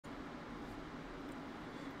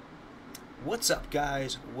What's up,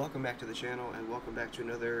 guys? Welcome back to the channel and welcome back to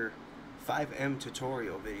another Fivem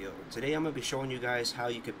tutorial video. Today I'm going to be showing you guys how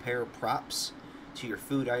you could pair props to your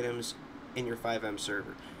food items in your Fivem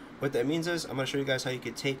server. What that means is I'm going to show you guys how you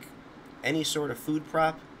could take any sort of food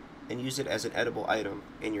prop and use it as an edible item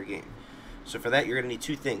in your game. So for that you're going to need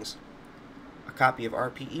two things: a copy of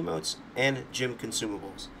RP emotes and gym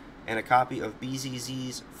consumables, and a copy of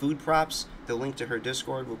BZZ's food props. The link to her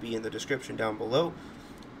Discord will be in the description down below.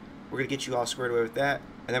 We're going to get you all squared away with that,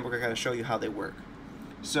 and then we're going to kind of show you how they work.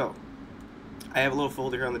 So, I have a little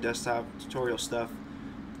folder here on the desktop, tutorial stuff,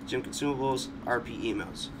 gym consumables, RP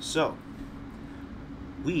emails. So,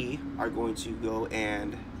 we are going to go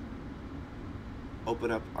and open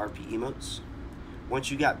up RP emotes. Once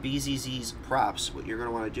you got BZZ's props, what you're going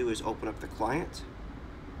to want to do is open up the client.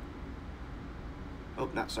 Oh,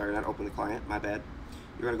 not open the client, my bad.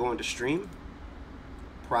 You're going to go into stream,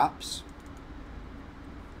 props,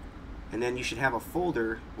 and then you should have a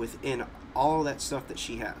folder within all that stuff that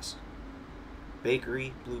she has.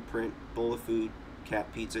 Bakery, blueprint, bowl of food,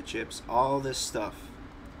 cat pizza, chips, all this stuff.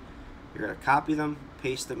 You're going to copy them,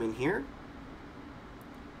 paste them in here.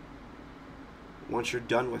 Once you're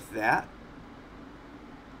done with that,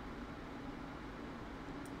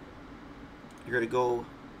 you're going to go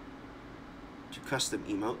to custom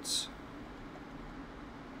emotes.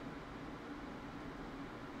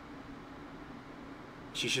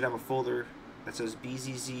 She should have a folder that says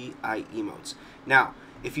BZZI emotes. Now,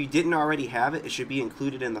 if you didn't already have it, it should be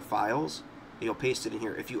included in the files. You'll paste it in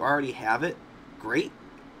here. If you already have it, great.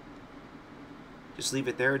 Just leave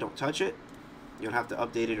it there, don't touch it. You don't have to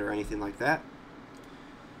update it or anything like that.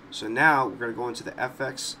 So now we're going to go into the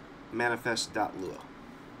fx manifest.lua.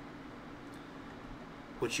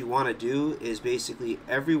 What you want to do is basically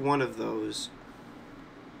every one of those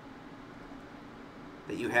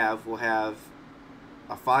that you have will have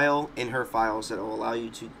a file in her files that will allow you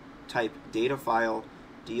to type data file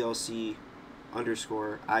DLC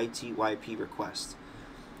underscore ITYP request.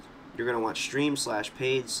 You're going to want stream /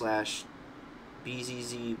 paid /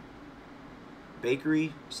 BZZ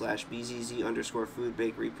bakery / BZZ underscore food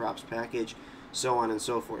bakery props package, so on and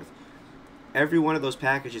so forth. Every one of those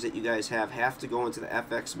packages that you guys have to go into the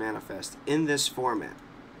FX manifest in this format.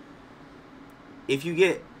 If you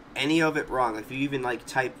get any of it wrong, if you even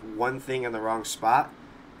type one thing in the wrong spot,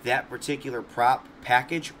 that particular prop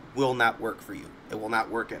package will not work for you. It will not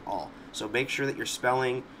work at all. So make sure that your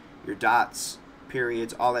spelling, your dots,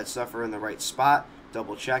 periods, all that stuff are in the right spot.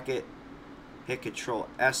 Double check it. Hit Control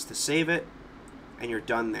S to save it, and you're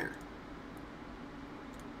done there.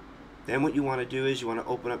 Then what you want to do is you want to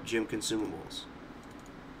open up gym consumables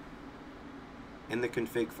in the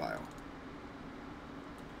config file.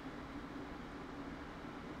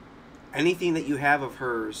 Anything that you have of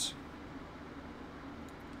hers,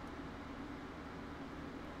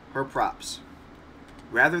 her props,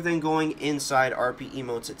 rather than going inside RP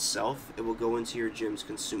emotes itself, it will go into your gym's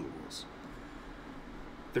consumables.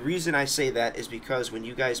 The reason I say that is because when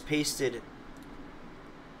you guys pasted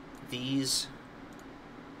these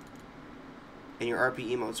in your RP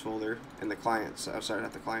emotes folder in the client, sorry,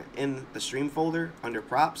 not the client, in the stream folder under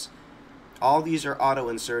props, all these are auto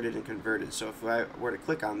inserted and converted. So if I were to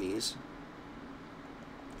click on these,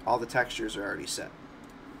 all the textures are already set.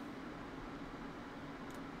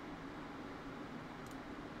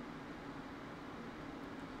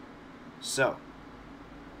 So,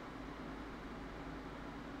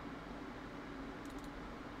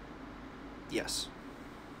 yes,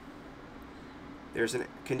 there's a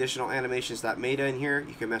conditional animations.meta in here.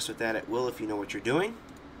 You can mess with that at will if you know what you're doing.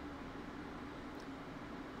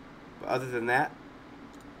 But other than that,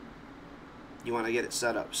 you want to get it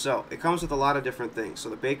set up. So it comes with a lot of different things. So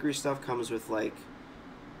the bakery stuff comes with like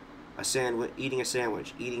a sandwich, eating a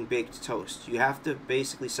sandwich, eating baked toast. You have to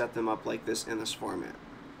basically set them up like this in this format.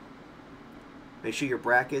 Make sure your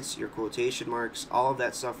brackets, your quotation marks, all of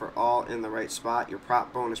that stuff are all in the right spot. Your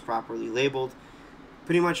prop bone is properly labeled.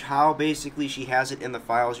 Pretty much how basically she has it in the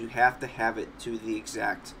files, you have to have it to the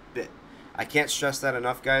exact bit. I can't stress that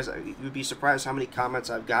enough, guys. You'd be surprised how many comments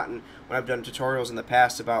I've gotten when I've done tutorials in the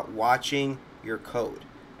past about watching your code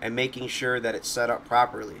and making sure that it's set up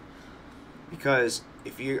properly. Because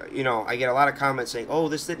if I get a lot of comments saying, oh,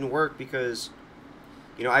 this didn't work because,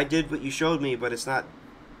 I did what you showed me, but it's not.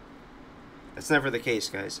 That's never the case,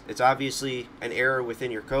 guys. It's obviously an error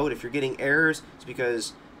within your code. If you're getting errors, it's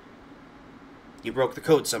because you broke the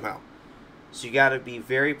code somehow. So you got to be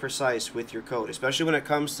very precise with your code, especially when it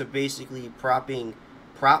comes to basically propping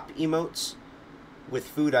prop emotes with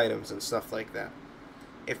food items and stuff like that.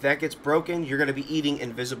 If that gets broken, you're going to be eating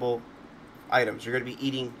invisible items. You're going to be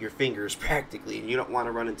eating your fingers practically, and you don't want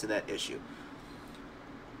to run into that issue.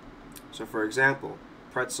 So for example,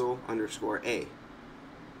 pretzel underscore A.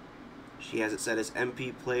 She has it set as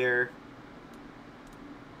MP player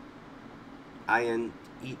IN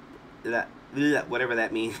that whatever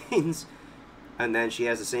that means. And then she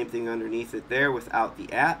has the same thing underneath it there without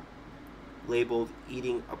the at, labeled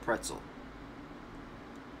eating a pretzel.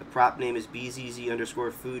 The prop name is BZZ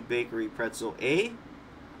underscore food bakery pretzel A.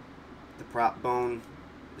 The prop bone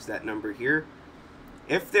is that number here.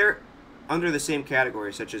 If they're under the same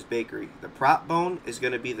category, such as bakery, the prop bone is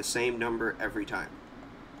going to be the same number every time.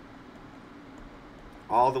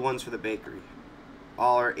 All the ones for the bakery.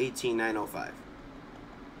 All are 18905.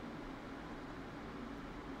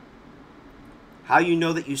 How you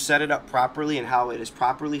know that you set it up properly and how it is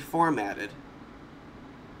properly formatted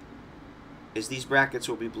is these brackets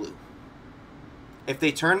will be blue. If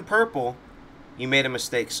they turn purple, you made a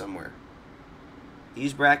mistake somewhere.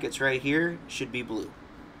 These brackets right here should be blue,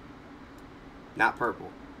 not purple.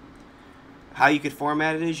 How you could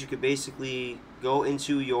format it is you could basically go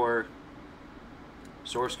into your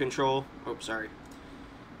source control. Oh, sorry.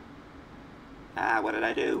 What did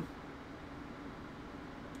I do?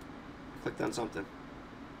 Clicked on something.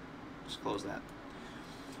 Just close that.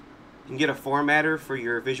 You can get a formatter for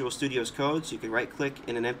your Visual Studio's code, so you can right click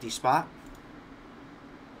in an empty spot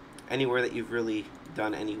anywhere that you've really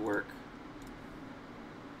done any work.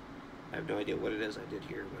 I have no idea what it is I did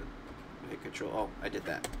here, but I hit control. Oh, I did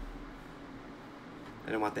that. I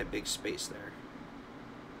didn't want that big space there.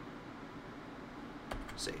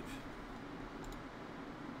 Save.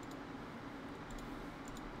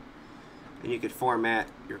 And you could format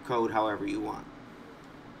your code however you want.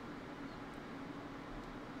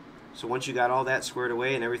 So once you got all that squared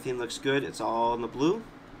away and everything looks good, it's all in the blue,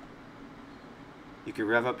 you can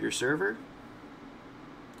rev up your server.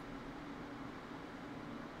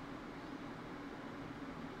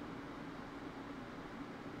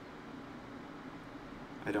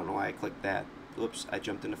 I don't know why I clicked that. Whoops, I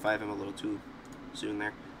jumped into Fivem a little too soon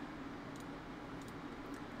there.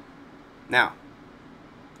 Now,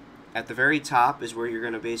 at the very top is where you're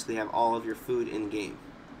going to basically have all of your food in game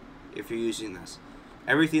if you're using this.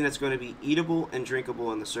 Everything that's going to be eatable and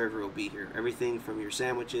drinkable in the server will be here. Everything from your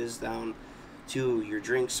sandwiches down to your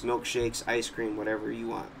drinks, milkshakes, ice cream, whatever you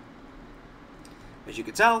want. As you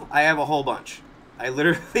can tell, I have a whole bunch. I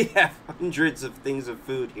literally have hundreds of things of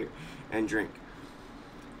food here and drink.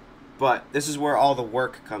 But this is where all the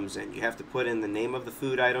work comes in. You have to put in the name of the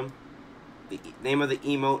food item, the name of the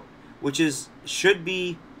emote, which should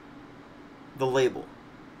be the label.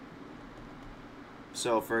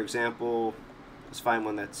 So for example, let's find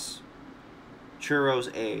one that's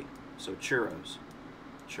churros A. So churros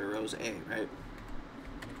A, right?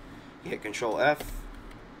 You hit Control F,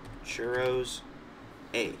 churros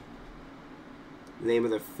A. Name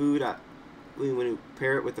of the food, when you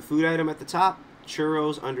pair it with the food item at the top,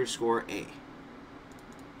 churros underscore A.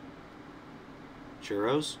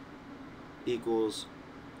 Churros equals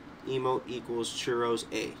emote equals churros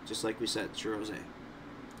A, just like we said, churros A.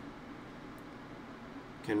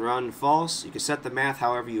 Can run false. You can set the math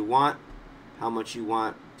however you want, how much you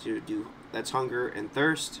want to do. That's hunger and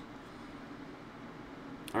thirst.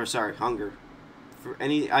 Or sorry, hunger. For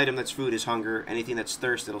any item that's food is hunger. Anything that's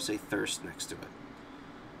thirst, it'll say thirst next to it.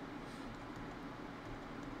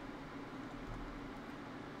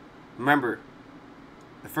 Remember,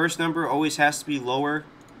 the first number always has to be lower.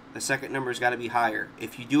 The second number's got to be higher.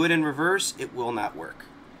 If you do it in reverse, it will not work.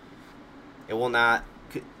 It will not.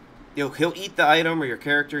 He'll eat the item, or your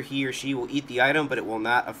character, he or she will eat the item, but it will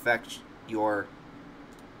not affect your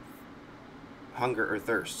hunger or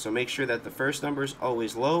thirst. So make sure that the first number is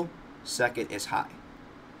always low, second is high.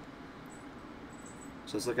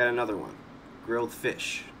 So let's look at another one. Grilled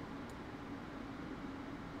fish.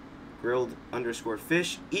 Grilled underscore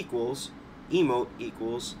fish equals emote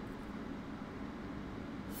equals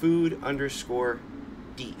food underscore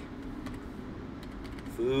D.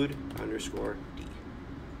 Food underscore D.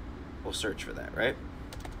 We'll search for that, right?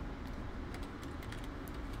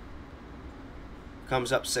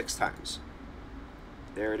 Comes up 6 times.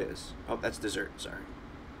 There it is. Oh, that's dessert, sorry.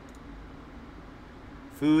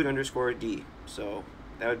 Food underscore D. So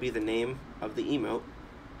that would be the name of the emote.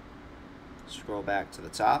 Scroll back to the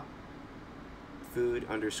top. Food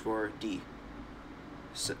underscore D.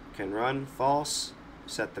 Can run false.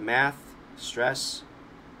 Set the math. Stress.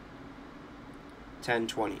 10,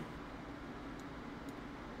 20.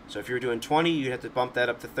 So if you're doing 20, you'd have to bump that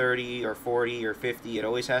up to 30 or 40 or 50. It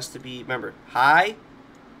always has to be, remember, high,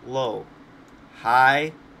 low.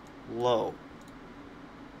 High, low.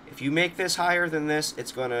 If you make this higher than this,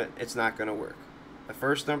 it's not gonna work. The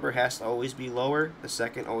first number has to always be lower. The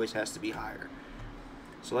second always has to be higher.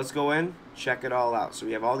 So let's go in, check it all out. So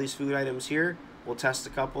we have all these food items here. We'll test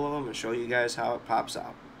a couple of them and show you guys how it pops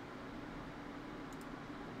out.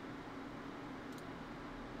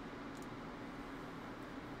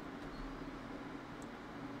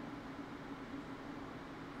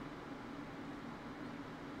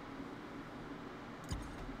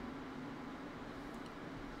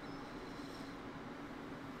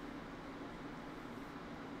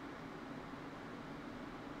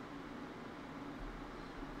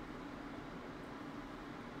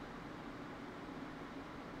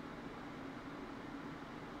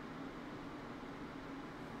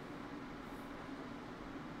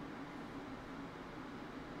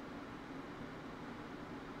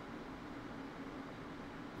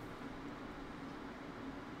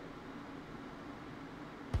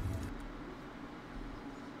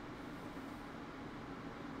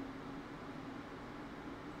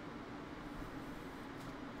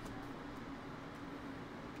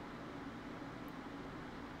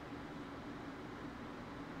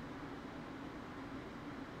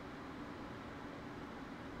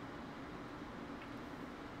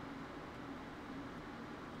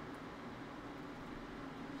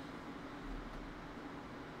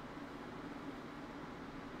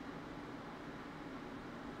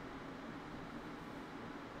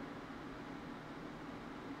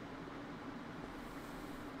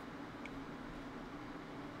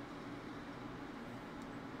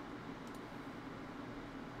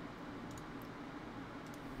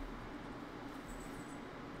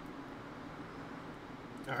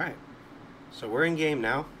 Alright, so we're in game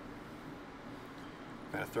now.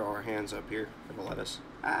 Gotta throw our hands up here for the lettuce.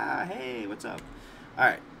 Ah, hey, what's up?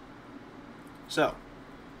 Alright, so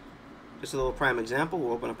just a little prime example.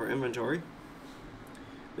 We'll open up our inventory.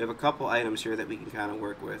 We have a couple items here that we can kind of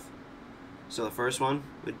work with. So the first one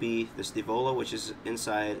would be this Divola, which is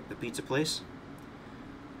inside the pizza place.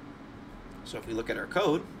 So if we look at our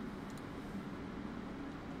code,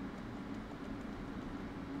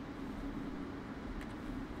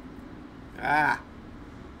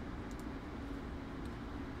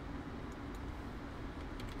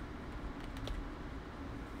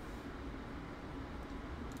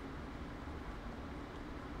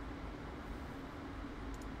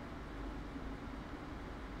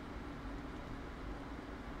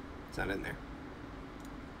 it's not in there.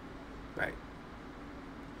 Right.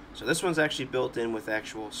 So this one's actually built in with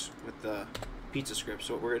the pizza script.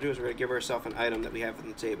 So what we're gonna do is we're gonna give ourselves an item that we have on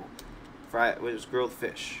the table. Which is grilled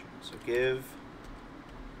fish. So give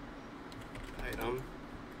item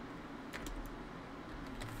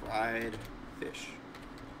fried fish.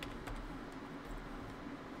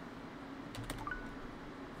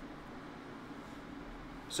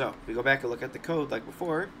 So if we go back and look at the code like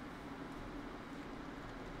before,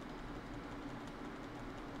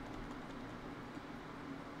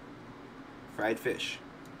 fried fish.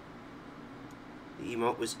 The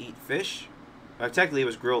emote was eat fish. Technically it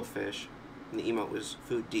was grilled fish, and the emote was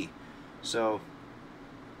food D. So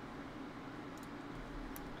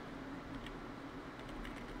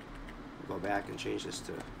we'll go back and change this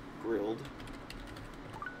to grilled.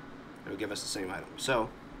 It'll give us the same item. So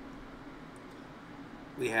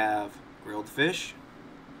we have grilled fish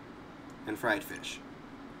and fried fish.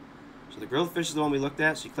 So the grilled fish is the one we looked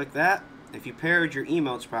at, so you click that. If you paired your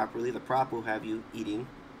emotes properly, the prop will have you eating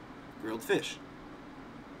grilled fish.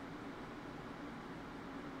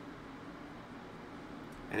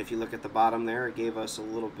 And if you look at the bottom there, it gave us a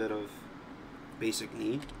little bit of basic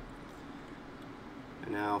need.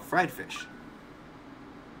 And now fried fish.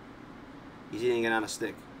 He's eating it on a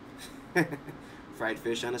stick. Fried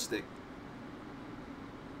fish on a stick.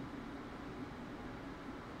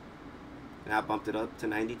 And I bumped it up to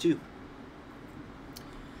 92.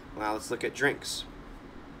 Now let's look at drinks.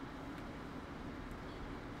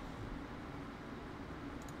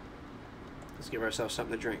 Let's give ourselves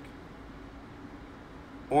something to drink.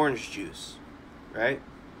 Orange juice, right?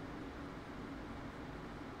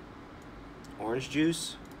 Orange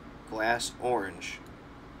juice, glass orange.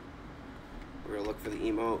 We're going to look for the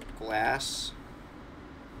emote glass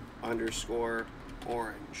 _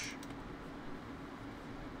 orange.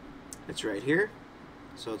 It's right here.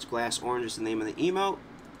 So it's glass orange is the name of the emote.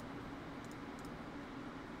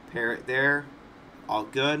 Pair it there. All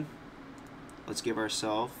good. Let's give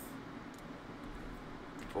ourselves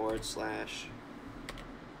 /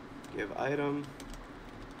 give item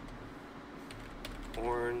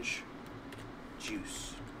orange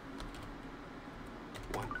juice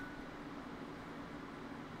 1.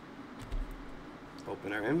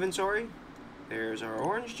 Open our inventory. There's our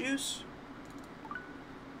orange juice.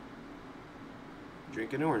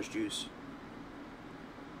 Drinking orange juice.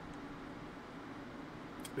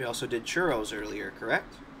 We also did churros earlier,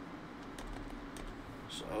 correct?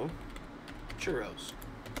 So, churros.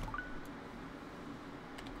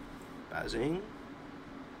 Bazing.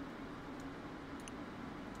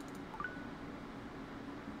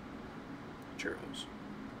 Churros.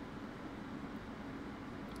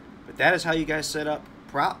 But that is how you guys set up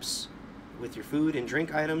props with your food and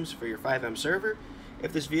drink items for your Fivem server.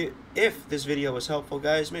 If this video was helpful,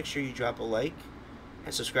 guys, make sure you drop a like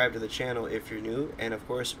and subscribe to the channel if you're new, and of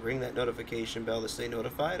course ring that notification bell to stay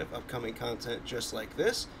notified of upcoming content just like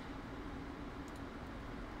this.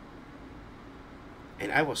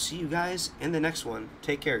 And I will see you guys in the next one.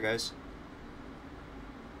 Take care, guys.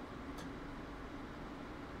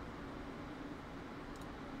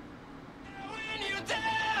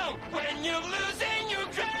 When you're losing your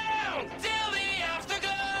ground, till the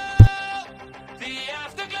afterglow, the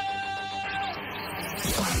afterglow.